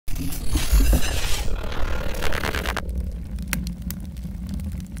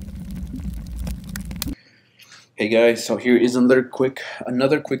Hey guys, so here is another quick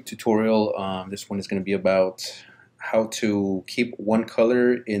tutorial. This one is going to be about how to keep one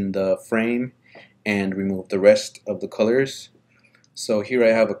color in the frame and remove the rest of the colors. So here I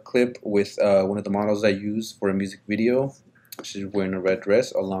have a clip with one of the models I use for a music video. She's wearing a red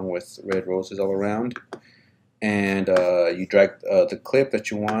dress along with red roses all around. And you drag the clip that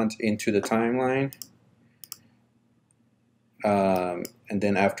you want into the timeline. And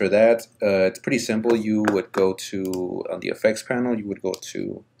then after that, it's pretty simple. You would go to, on the effects panel, you would go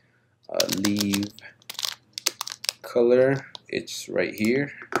to leave color. It's right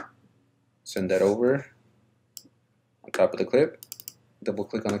here. Send that over on top of the clip. Double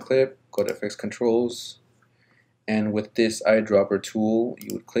click on the clip, go to effects controls, and with this eyedropper tool,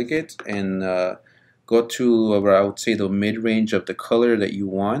 you would click it and go to, I would say, the mid-range of the color that you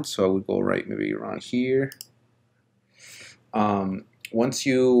want. So I would go right maybe around here. Once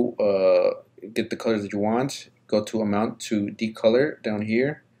you get the colors that you want, go to amount to decolor down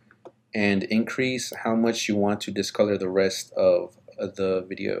here and increase how much you want to discolor the rest of the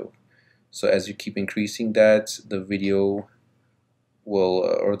video. So as you keep increasing that, the video will,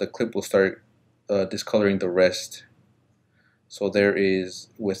 or the clip will start discoloring the rest. So there is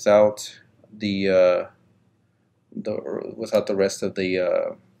without the rest of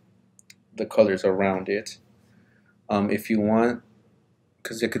the colors around it. If you want,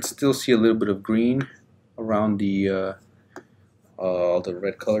 because I could still see a little bit of green around the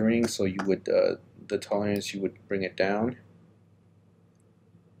red coloring, so you would the tolerance, you would bring it down.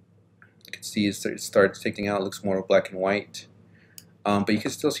 You can see it starts taking out. It looks more black and white, but you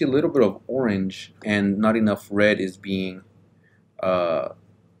can still see a little bit of orange, and not enough red is being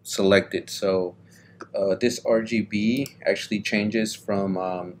selected. So this RGB actually changes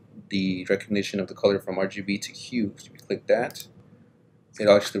from the recognition of the color from RGB to hue. So we click that.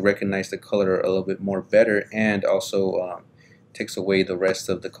 It'll actually recognize the color a little bit more better, and also takes away the rest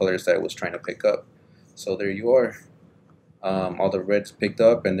of the colors that I was trying to pick up. So there you are. All the reds picked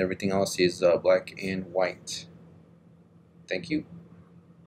up and everything else is black and white. Thank you.